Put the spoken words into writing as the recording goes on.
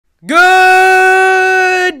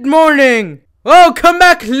Good morning. Welcome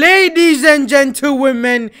back, ladies and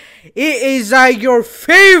gentlemen. It is your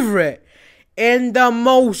favorite and the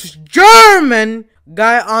most German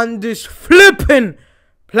guy on this flippin'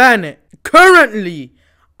 planet, currently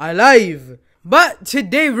alive. But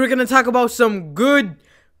today we're gonna talk about some good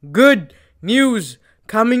news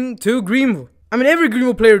coming to Greenville. I mean, every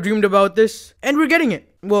Greenville player dreamed about this, and we're getting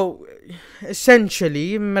it. Well,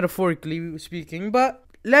 essentially, metaphorically speaking, but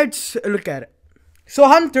let's look at it. So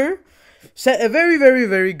Hunter sent a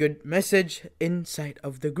very good message inside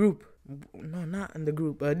of the group. No, not in the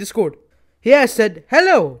group, Discord. He has said,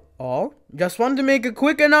 "Hello all, just want to make a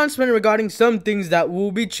quick announcement regarding some things that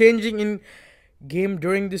will be changing in game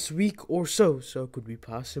during this week or so. So could we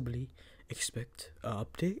possibly expect an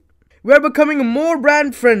update? We are becoming more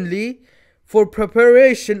brand friendly for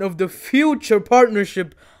preparation of the future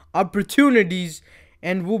partnership opportunities,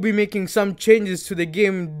 and we'll be making some changes to the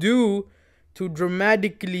game due to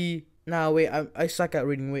dramatically I suck at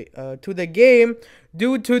reading. To the game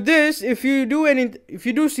due to this. If you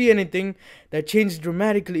do see anything that changed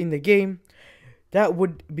dramatically in the game, that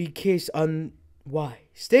would be case on why.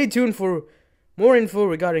 Stay tuned for more info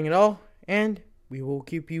regarding it all, and we will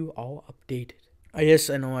keep you all updated." Yes,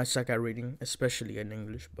 I know I suck at reading, especially in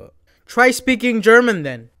English, but try speaking German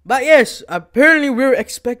then. But yes, apparently we're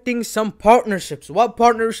expecting some partnerships. What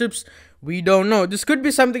partnerships? We don't know. This could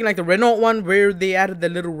be something like the Renault one, where they added the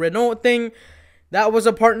little Renault thing. That was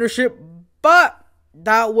a partnership, but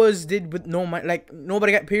that was did with no money. Like,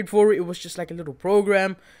 nobody got paid for it. It was just like a little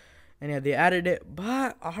program, and yeah, they added it.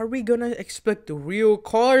 But are we gonna expect the real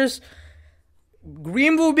cars?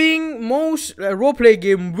 Greenville being most roleplay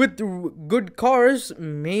game with good cars,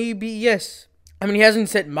 maybe yes. I mean, he hasn't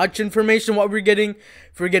said much information what we're getting.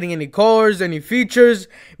 If we're getting any cars, any features,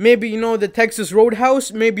 maybe, you know, the Texas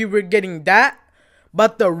Roadhouse, maybe we're getting that,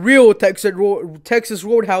 but the real Texas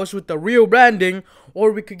Roadhouse with the real branding,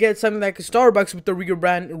 or we could get something like a Starbucks with the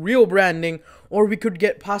real branding, or we could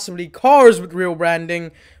get possibly cars with real branding.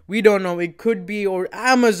 We don't know. It could be, or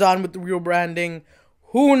Amazon with the real branding.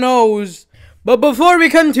 Who knows? But before we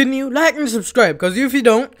continue, like and subscribe, because if you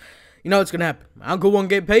don't, you know what's gonna happen. My uncle won't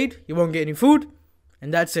get paid, he won't get any food,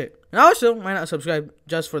 and that's it. And also, why not subscribe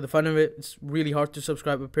just for the fun of it? It's really hard to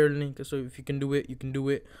subscribe apparently, so if you can do it, you can do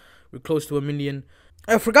it. We're close to 1 million.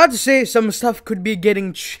 I forgot to say, some stuff could be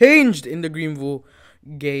getting changed in the Greenville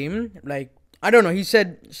game. Like, I don't know, he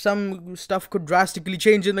said some stuff could drastically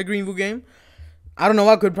change in the Greenville game. I don't know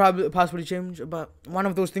what could possibly change, but one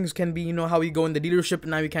of those things can be, you know, how we go in the dealership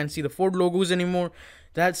and now we can't see the Ford logos anymore.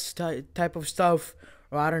 That's type of stuff.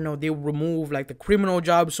 Or I don't know, they remove like the criminal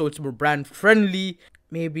jobs so it's more brand friendly.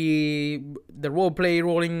 Maybe the rules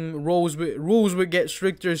would get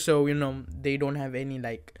stricter, so, you know, they don't have any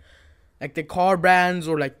like the car brands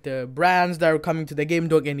or like the brands that are coming to the game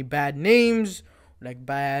don't get any bad names, like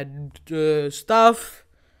bad stuff.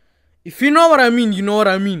 If you know what I mean, you know what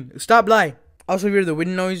I mean. Stop lying. Also, hear the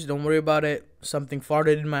wind noise, don't worry about it. Something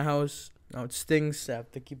farted in my house. Now it stinks. I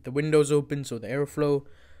have to keep the windows open so the airflow.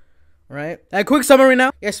 Right? A quick summary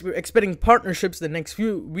now. Yes, we're expecting partnerships the next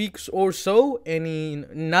few weeks or so.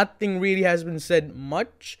 Nothing really has been said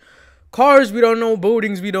much. Cars, we don't know.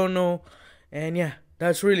 Buildings, we don't know. And yeah,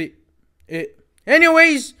 that's really it.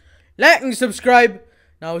 Anyways, like and subscribe.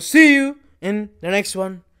 Now, see you in the next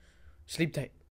one. Sleep tight.